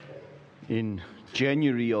In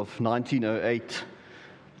January of 1908,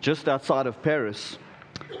 just outside of Paris,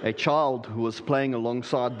 a child who was playing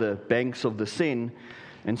alongside the banks of the Seine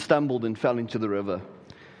and stumbled and fell into the river.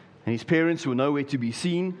 And his parents were nowhere to be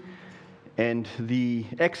seen, and the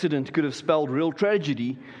accident could have spelled real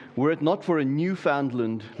tragedy were it not for a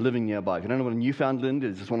Newfoundland living nearby. If you don't know what a Newfoundland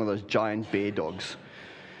is, it's one of those giant bear dogs.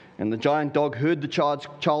 And the giant dog heard the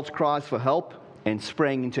child's cries for help and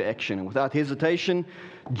sprang into action, and without hesitation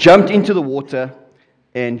jumped into the water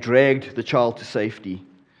and dragged the child to safety.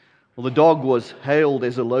 Well, the dog was hailed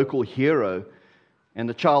as a local hero, and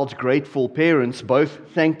the child's grateful parents both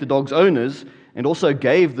thanked the dog's owners and also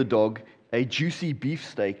gave the dog a juicy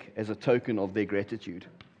beefsteak as a token of their gratitude.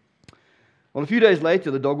 Well, a few days later,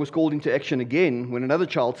 the dog was called into action again when another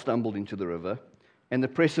child stumbled into the river, and the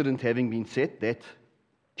precedent having been set, that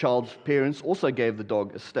child's parents also gave the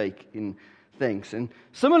dog a steak in thanks. And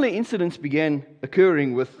similar incidents began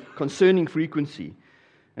occurring with concerning frequency.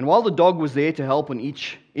 And while the dog was there to help in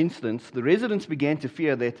each instance, the residents began to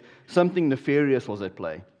fear that something nefarious was at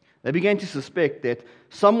play. They began to suspect that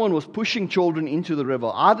someone was pushing children into the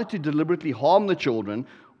river, either to deliberately harm the children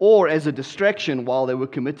or as a distraction while they were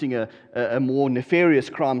committing a more nefarious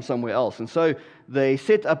crime somewhere else. And so they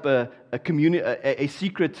set up a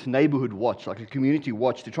secret neighborhood watch, like a community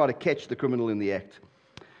watch, to try to catch the criminal in the act.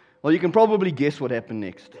 Well, you can probably guess what happened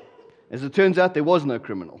next. As it turns out, there was no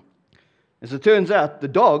criminal. As it turns out, the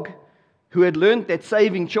dog, who had learned that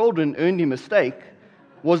saving children earned him a steak,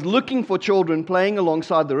 was looking for children playing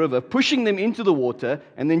alongside the river, pushing them into the water,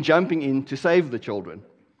 and then jumping in to save the children.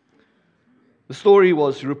 The story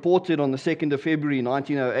was reported on the 2nd of February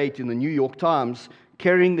 1908 in the New York Times,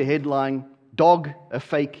 carrying the headline, "Dog, a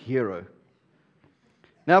Fake Hero."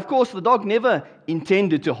 Now, of course, the dog never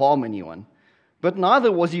intended to harm anyone, but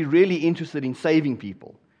neither was he really interested in saving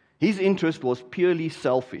people. His interest was purely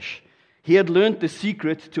selfish. He had learned the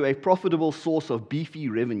secret to a profitable source of beefy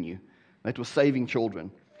revenue. That was saving children.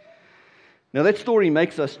 Now, that story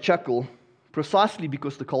makes us chuckle precisely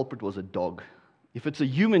because the culprit was a dog. If it's a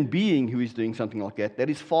human being who is doing something like that, that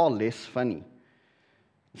is far less funny.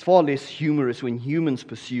 It's far less humorous when humans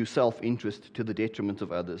pursue self-interest to the detriment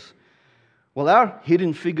of others. Well, our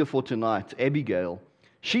hidden figure for tonight, Abigail,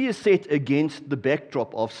 she is set against the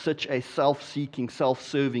backdrop of such a self-seeking,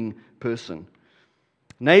 self-serving person.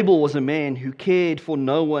 Nabal was a man who cared for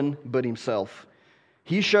no one but himself.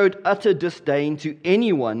 He showed utter disdain to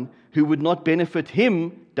anyone who would not benefit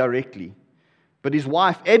him directly. But his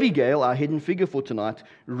wife, Abigail, our hidden figure for tonight,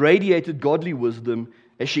 radiated godly wisdom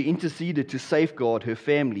as she interceded to safeguard her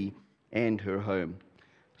family and her home.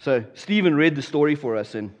 So Stephen read the story for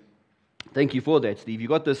us, and thank you for that, Steve. You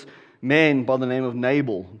got this man by the name of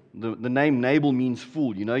Nabal. The name Nabal means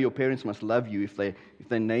fool. You know your parents must love you if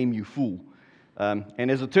they name you fool. And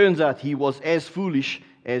as it turns out, he was as foolish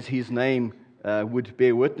as his name would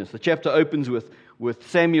bear witness. The chapter opens with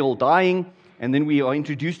Samuel dying, and then we are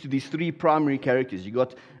introduced to these three primary characters. You've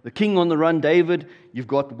got the king on the run, David. You've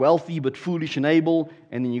got wealthy but foolish Nabal,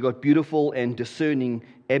 and then you've got beautiful and discerning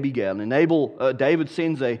Abigail. And David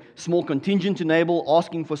sends a small contingent to Nabal,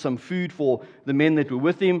 asking for some food for the men that were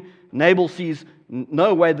with him. Nabal sees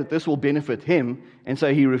no way that this will benefit him, and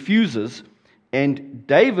so he refuses. And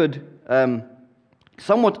David,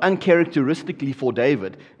 somewhat uncharacteristically for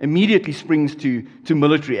David, immediately springs to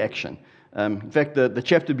military action. In fact, the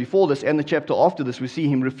chapter before this and the chapter after this, we see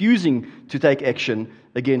him refusing to take action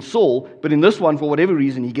against Saul. But in this one, for whatever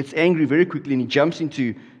reason, he gets angry very quickly and he jumps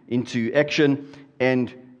into action.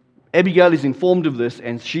 And Abigail is informed of this,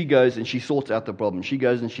 and she goes and she sorts out the problem. She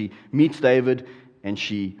goes and she meets David, and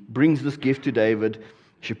she brings this gift to David.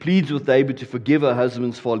 She pleads with David to forgive her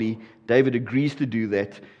husband's folly. David agrees to do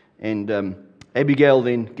that. And Abigail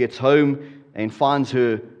then gets home and finds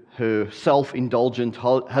her self-indulgent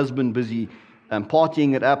husband busy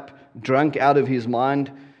partying it up, drunk out of his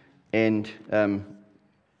mind, and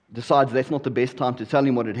decides that's not the best time to tell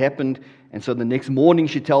him what had happened. And so the next morning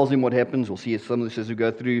she tells him what happens. We'll see some of this as we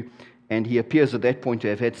go through. And he appears at that point to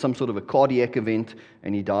have had some sort of a cardiac event,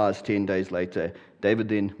 and he dies 10 days later. David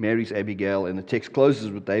then marries Abigail, and the text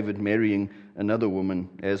closes with David marrying another woman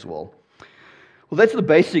as well. Well, that's the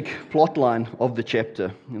basic plot line of the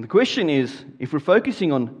chapter. And the question is, if we're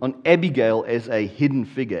focusing on Abigail as a hidden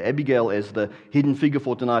figure, Abigail as the hidden figure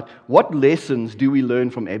for tonight, what lessons do we learn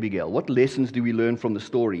from Abigail? What lessons do we learn from the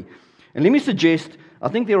story? And let me suggest, I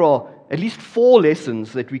think there are at least 4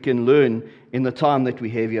 lessons that we can learn in the time that we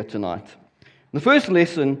have here tonight. The first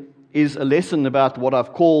lesson is a lesson about what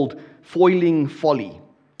I've called foiling folly.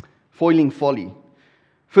 Foiling folly.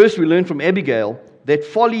 First, we learn from Abigail that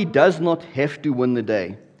folly does not have to win the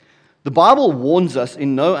day. The Bible warns us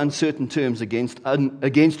in no uncertain terms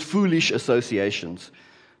against foolish associations.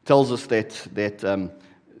 It tells us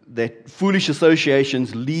that foolish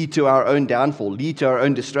associations lead to our own downfall, lead to our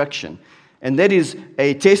own destruction. And that is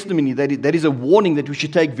a testimony, that is a warning that we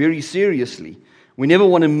should take very seriously. We never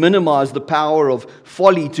want to minimize the power of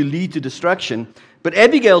folly to lead to destruction. But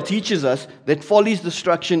Abigail teaches us that folly's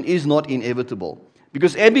destruction is not inevitable.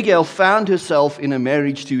 Because Abigail found herself in a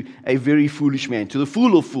marriage to a very foolish man, to the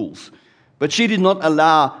fool of fools. But she did not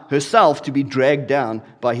allow herself to be dragged down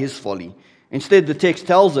by his folly. Instead, the text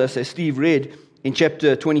tells us, as Steve read in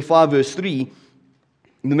chapter 25, verse 3,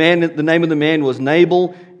 the name of the man was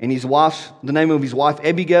Nabal, and the name of his wife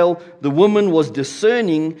Abigail. The woman was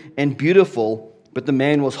discerning and beautiful, but the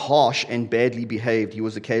man was harsh and badly behaved. He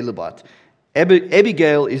was a Calebite.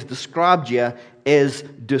 Abigail is described here as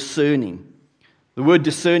discerning. The word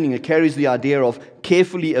discerning, it carries the idea of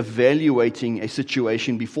carefully evaluating a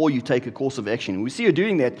situation before you take a course of action. We see her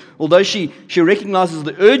doing that, although she recognizes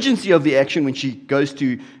the urgency of the action when she goes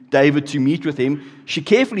to David to meet with him. She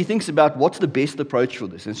carefully thinks about what's the best approach for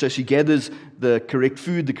this. And so she gathers the correct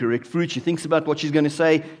food, the correct fruit. She thinks about what she's going to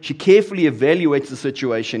say. She carefully evaluates the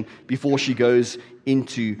situation before she goes in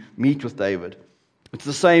to meet with David. It's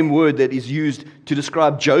the same word that is used to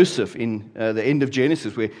describe Joseph in the end of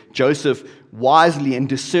Genesis, where Joseph wisely and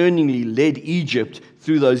discerningly led Egypt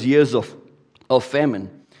through those years of famine.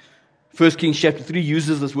 1 Kings chapter 3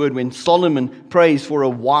 uses this word when Solomon prays for a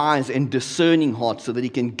wise and discerning heart so that he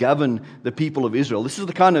can govern the people of Israel. This is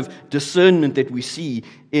the kind of discernment that we see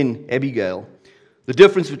in Abigail. The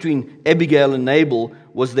difference between Abigail and Nabal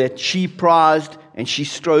was that she prized and she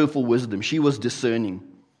strove for wisdom. She was discerning.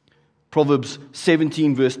 Proverbs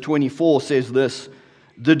 17 verse 24 says this,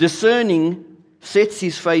 "The discerning sets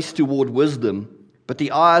his face toward wisdom, but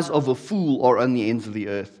the eyes of a fool are on the ends of the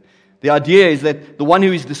earth." The idea is that the one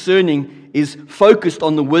who is discerning is focused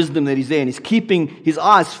on the wisdom that is there and is keeping his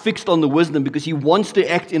eyes fixed on the wisdom because he wants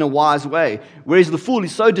to act in a wise way. Whereas the fool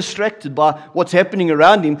is so distracted by what's happening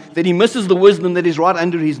around him that he misses the wisdom that is right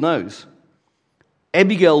under his nose.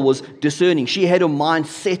 Abigail was discerning. She had her mind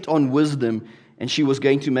set on wisdom, and she was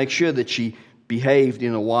going to make sure that she behaved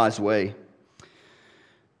in a wise way.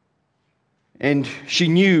 And she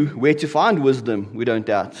knew where to find wisdom, we don't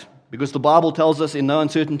doubt. Because the Bible tells us in no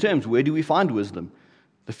uncertain terms, where do we find wisdom?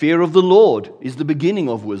 The fear of the Lord is the beginning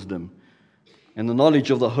of wisdom. And the knowledge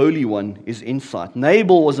of the Holy One is insight.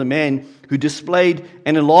 Nabal was a man who displayed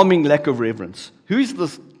an alarming lack of reverence. Who is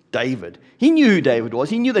this David? He knew who David was.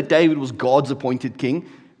 He knew that David was God's appointed king.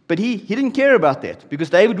 But he didn't care about that because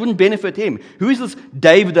David wouldn't benefit him. Who is this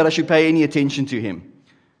David that I should pay any attention to him?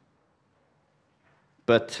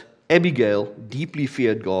 But Abigail deeply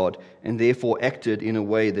feared God and therefore acted in a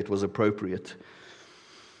way that was appropriate.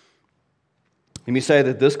 Let me say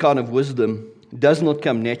that this kind of wisdom does not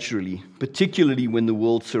come naturally, particularly when the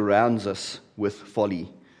world surrounds us with folly.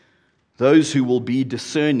 Those who will be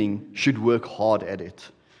discerning should work hard at it.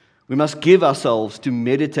 We must give ourselves to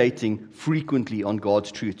meditating frequently on God's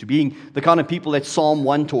truth, to being the kind of people that Psalm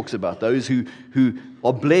 1 talks about, those who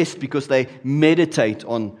are blessed because they meditate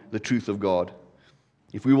on the truth of God.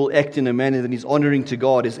 If we will act in a manner that is honoring to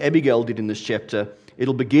God, as Abigail did in this chapter,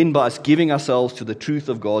 it'll begin by us giving ourselves to the truth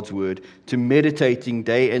of God's word, to meditating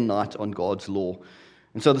day and night on God's law.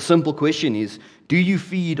 And so the simple question is, do you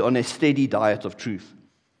feed on a steady diet of truth?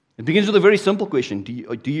 It begins with a very simple question.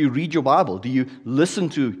 Do you read your Bible? Do you listen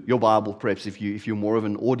to your Bible, perhaps, if you're more of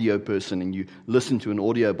an audio person and you listen to an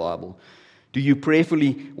audio Bible? Do you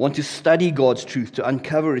prayerfully want to study God's truth to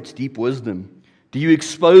uncover its deep wisdom? Do you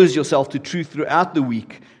expose yourself to truth throughout the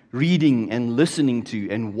week, reading and listening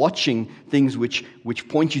to and watching things which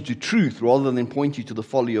point you to truth rather than point you to the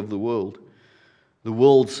folly of the world? The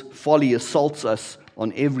world's folly assaults us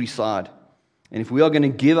on every side. And if we are going to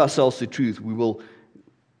give ourselves to truth, we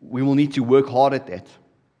will need to work hard at that.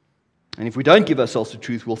 And if we don't give ourselves to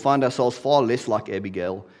truth, we'll find ourselves far less like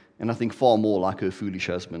Abigail, and I think far more like her foolish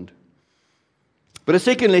husband. But a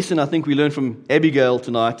second lesson I think we learn from Abigail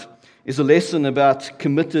tonight is a lesson about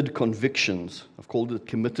committed convictions. I've called it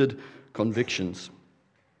committed convictions.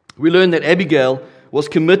 We learn that Abigail was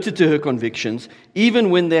committed to her convictions, even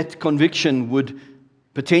when that conviction would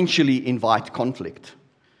potentially invite conflict.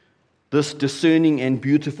 This discerning and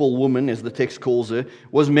beautiful woman, as the text calls her,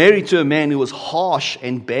 was married to a man who was harsh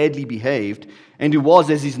and badly behaved, and who was,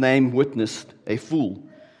 as his name witnessed, a fool.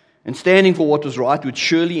 And standing for what was right would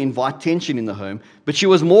surely invite tension in the home, but she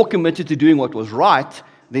was more committed to doing what was right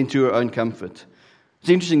than to her own comfort. It's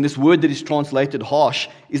interesting, this word that is translated harsh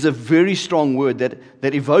is a very strong word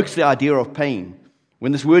that evokes the idea of pain.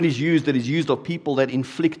 When this word is used, it is used of people that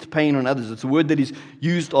inflict pain on others. It's a word that is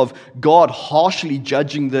used of God harshly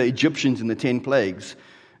judging the Egyptians in the 10 plagues.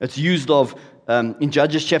 It's used of, in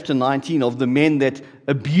Judges chapter 19, of the men that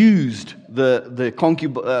abused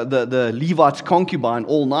the Levite's concubine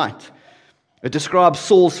all night. It describes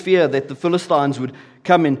Saul's fear that the Philistines would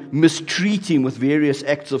come and mistreat him with various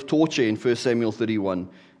acts of torture in 1 Samuel 31.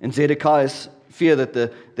 And Zedekiah's fear that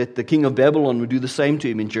the king of Babylon would do the same to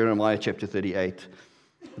him in Jeremiah chapter 38.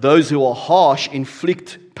 Those who are harsh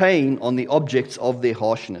inflict pain on the objects of their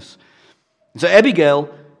harshness. So Abigail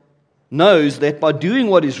knows that by doing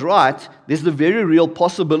what is right, there's the very real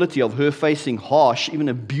possibility of her facing harsh, even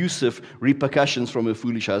abusive repercussions from her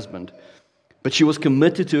foolish husband. But she was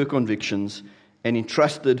committed to her convictions and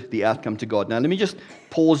entrusted the outcome to God. Now, let me just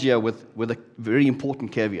pause here with a very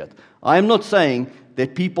important caveat. I am not saying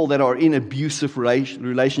that people that are in abusive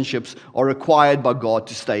relationships are required by God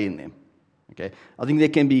to stay in them. Okay? I think there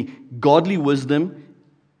can be godly wisdom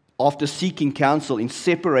after seeking counsel in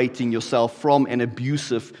separating yourself from an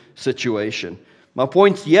abusive situation. My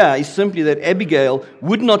point here is simply that Abigail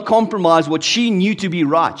would not compromise what she knew to be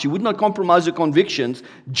right. She would not compromise her convictions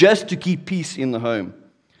just to keep peace in the home.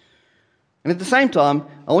 And at the same time,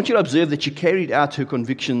 I want you to observe that she carried out her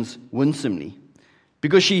convictions winsomely,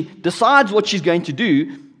 because she decides what she's going to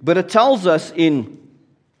do, but it tells us in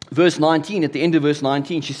verse 19, at the end of verse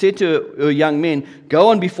 19, she said to her young men, "Go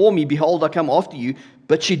on before me, behold, I come after you."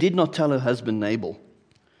 But she did not tell her husband Nabal.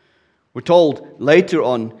 We're told later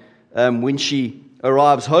on, when she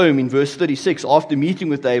arrives home in verse 36, after meeting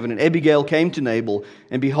with David, and Abigail came to Nabal,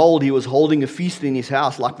 and behold, he was holding a feast in his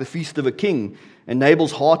house, like the feast of a king. And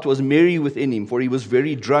Nabal's heart was merry within him, for he was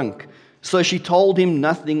very drunk. So she told him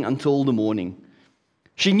nothing until the morning.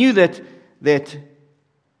 She knew that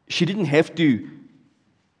she didn't have to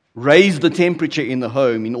raise the temperature in the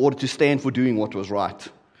home in order to stand for doing what was right.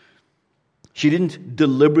 She didn't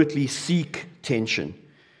deliberately seek tension.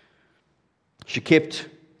 She kept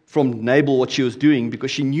from Nabal what she was doing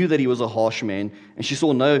because she knew that he was a harsh man, and she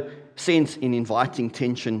saw no sense in inviting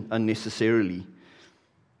tension unnecessarily.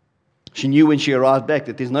 She knew when she arrived back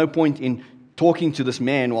that there's no point in talking to this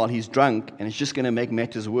man while he's drunk, and it's just going to make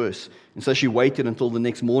matters worse. And so she waited until the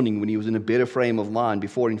next morning when he was in a better frame of mind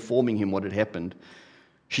before informing him what had happened.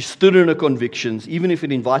 She stood in her convictions, even if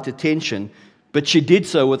it invited tension, but she did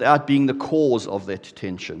so without being the cause of that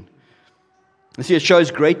tension. You see, it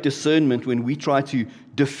shows great discernment when we try to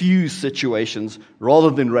diffuse situations rather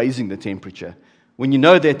than raising the temperature. When you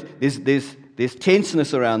know that there's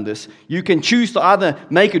tenseness around this, you can choose to either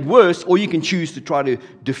make it worse or you can choose to try to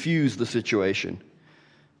diffuse the situation.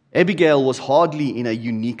 Abigail was hardly in a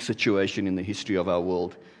unique situation in the history of our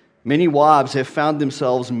world. Many wives have found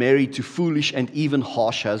themselves married to foolish and even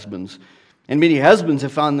harsh husbands. And many husbands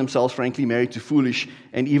have found themselves, frankly, married to foolish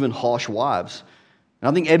and even harsh wives. And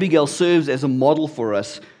I think Abigail serves as a model for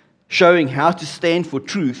us, showing how to stand for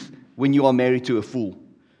truth when you are married to a fool.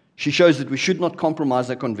 She shows that we should not compromise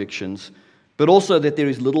our convictions, but also that there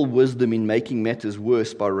is little wisdom in making matters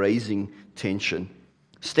worse by raising tension.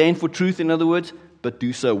 Stand for truth, in other words, but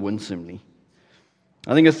do so winsomely.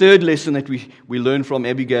 I think a third lesson that we learn from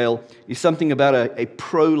Abigail is something about a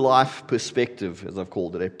pro-life perspective, as I've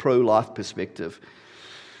called it, a pro-life perspective.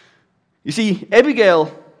 You see,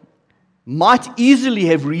 Abigail might easily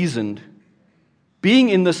have reasoned, being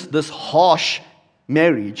in this harsh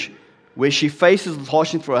marriage where she faces this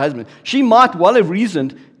harshness for her husband, she might well have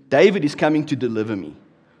reasoned, David is coming to deliver me.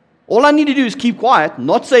 All I need to do is keep quiet,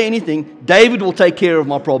 not say anything. David will take care of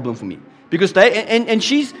my problem for me. Because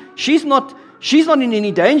she's not in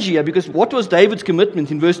any danger here, because what was David's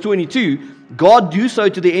commitment in verse 22? God do so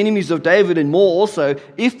to the enemies of David and more also,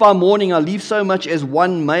 if by morning I leave so much as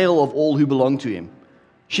one male of all who belong to him.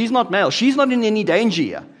 She's not male. She's not in any danger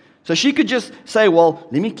here. So she could just say, well,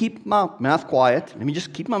 let me keep my mouth quiet. Let me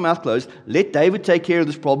just keep my mouth closed. Let David take care of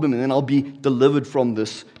this problem, and then I'll be delivered from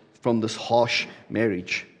this harsh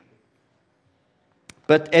marriage.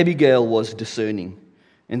 But Abigail was discerning,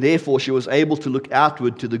 and therefore she was able to look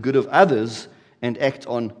outward to the good of others and act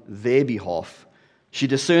on their behalf. She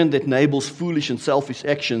discerned that Nabal's foolish and selfish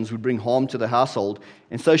actions would bring harm to the household,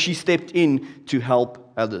 and so she stepped in to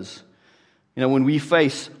help others. You know, when we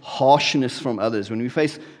face harshness from others, when we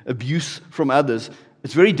face abuse from others,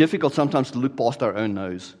 it's very difficult sometimes to look past our own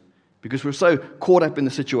nose, because we're so caught up in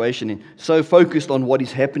the situation and so focused on what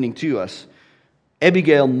is happening to us.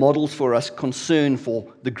 Abigail models for us concern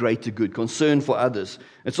for the greater good, concern for others.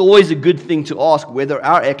 It's always a good thing to ask whether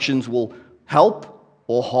our actions will help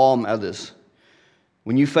or harm others.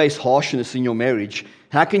 When you face harshness in your marriage,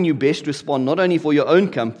 how can you best respond not only for your own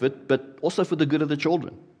comfort, but also for the good of the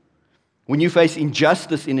children? When you face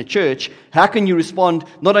injustice in a church, how can you respond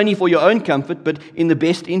not only for your own comfort, but in the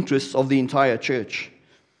best interests of the entire church?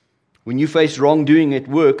 When you face wrongdoing at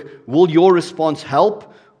work, will your response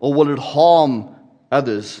help or will it harm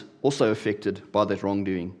others also affected by that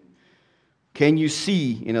wrongdoing? Can you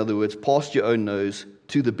see, in other words, past your own nose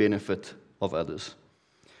to the benefit of others?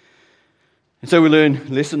 And so we learn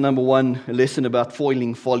lesson number 1, a lesson about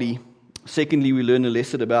foiling folly. Secondly, we learn a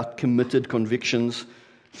lesson about committed convictions.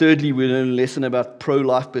 Thirdly, we learn a lesson about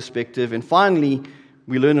pro-life perspective. And finally,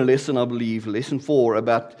 we learn a lesson, I believe, lesson 4,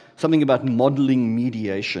 about something about modeling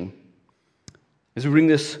mediation. As we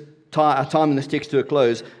bring our time in this text to a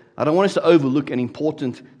close, I don't want us to overlook an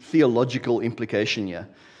important theological implication here.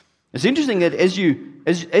 It's interesting that as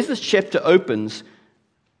this chapter opens,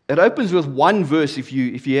 it opens with one verse. At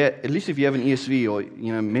least if you have an ESV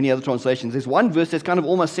or many other translations, there's one verse that's kind of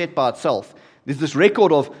almost set by itself. There's this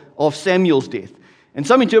record of Samuel's death, and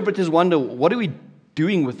some interpreters wonder, what are we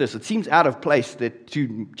doing with this? It seems out of place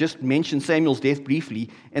to just mention Samuel's death briefly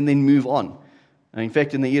and then move on. And in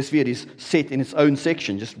fact, in the ESV, it is set in its own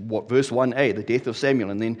section, just verse 1a, the death of Samuel,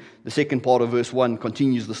 and then the second part of verse 1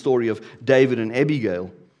 continues the story of David and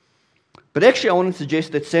Abigail. But actually, I want to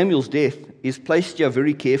suggest that Samuel's death is placed here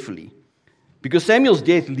very carefully, because Samuel's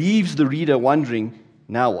death leaves the reader wondering,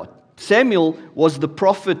 now what? Samuel was the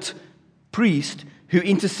prophet priest who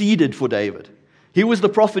interceded for David. He was the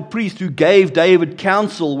prophet priest who gave David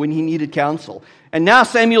counsel when he needed counsel. And now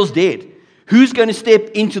Samuel's dead. Who's going to step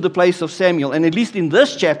into the place of Samuel? And at least in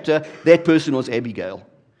this chapter, that person was Abigail.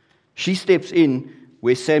 She steps in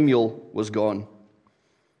where Samuel was gone.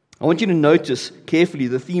 I want you to notice carefully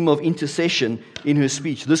the theme of intercession in her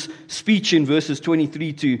speech. This speech in verses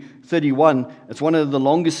 23 to 31, it's one of the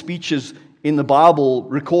longest speeches in the Bible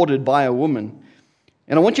recorded by a woman.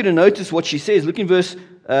 And I want you to notice what she says. Look in verse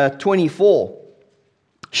 24.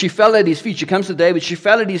 She fell at his feet. She comes to David. She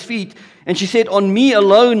fell at his feet and she said, "On me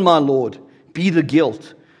alone, my Lord, be the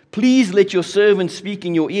guilt. Please let your servant speak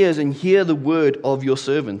in your ears and hear the word of your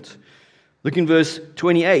servant." Look in verse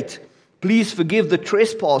 28. "Please forgive the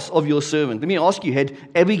trespass of your servant." Let me ask you, had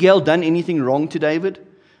Abigail done anything wrong to David?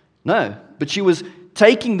 No, but she was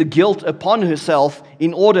taking the guilt upon herself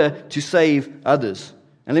in order to save others.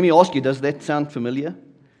 And let me ask you, does that sound familiar?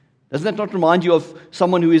 Doesn't that not remind you of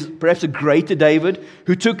someone who is perhaps a greater David,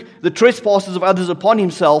 who took the trespasses of others upon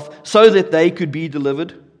himself so that they could be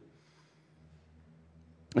delivered?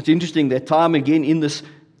 It's interesting that time again in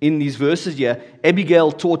these verses here,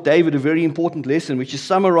 Abigail taught David a very important lesson, which is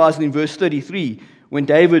summarized in verse 33. When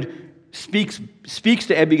David speaks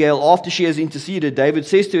to Abigail after she has interceded, David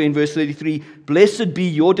says to her in verse 33, "Blessed be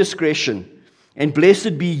your discretion, and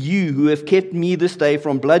blessed be you who have kept me this day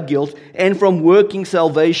from blood guilt and from working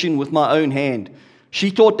salvation with my own hand." She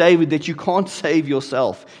taught David that you can't save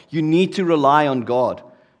yourself. You need to rely on God.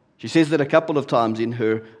 She says that a couple of times in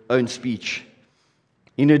her own speech.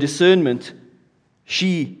 In her discernment,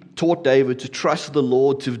 she taught David to trust the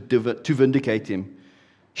Lord to vindicate him.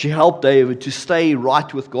 She helped David to stay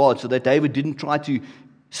right with God so that David didn't try to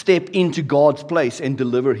step into God's place and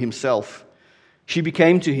deliver himself. She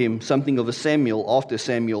became to him something of a Samuel after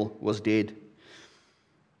Samuel was dead.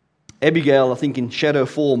 Abigail, I think in shadow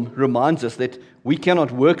form, reminds us that we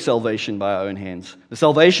cannot work salvation by our own hands. The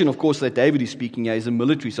salvation, of course, that David is speaking here is a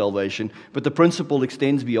military salvation, but the principle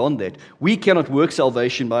extends beyond that. We cannot work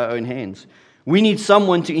salvation by our own hands. We need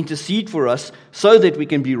someone to intercede for us so that we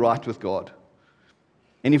can be right with God.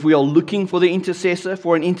 And if we are looking for an intercessor,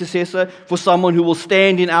 for someone who will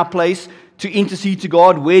stand in our place to intercede to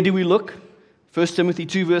God, where do we look? 1 Timothy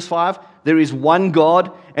 2 verse 5, there is one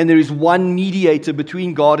God and there is one mediator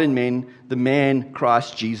between God and men, the man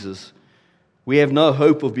Christ Jesus. We have no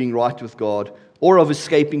hope of being right with God or of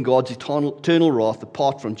escaping God's eternal wrath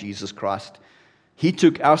apart from Jesus Christ. He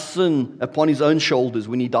took our sin upon his own shoulders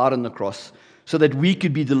when he died on the cross so that we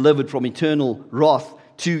could be delivered from eternal wrath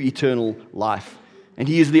to eternal life. And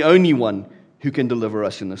he is the only one who can deliver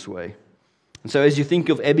us in this way. And so as you think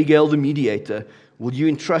of Abigail the mediator, will you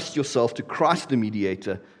entrust yourself to Christ the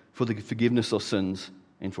mediator for the forgiveness of sins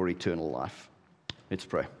and for eternal life? Let's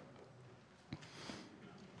pray.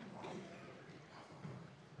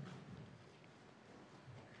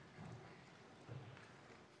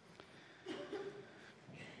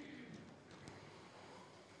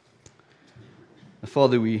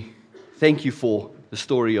 Father, we thank you for the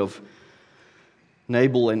story of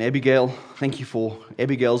Nabal and Abigail. Thank you for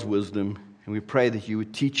Abigail's wisdom. And we pray that you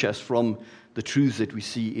would teach us from the truths that we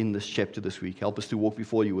see in this chapter this week. Help us to walk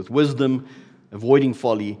before you with wisdom, avoiding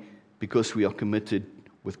folly, because we are committed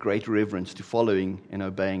with great reverence to following and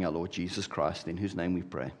obeying our Lord Jesus Christ, in whose name we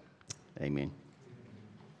pray. Amen.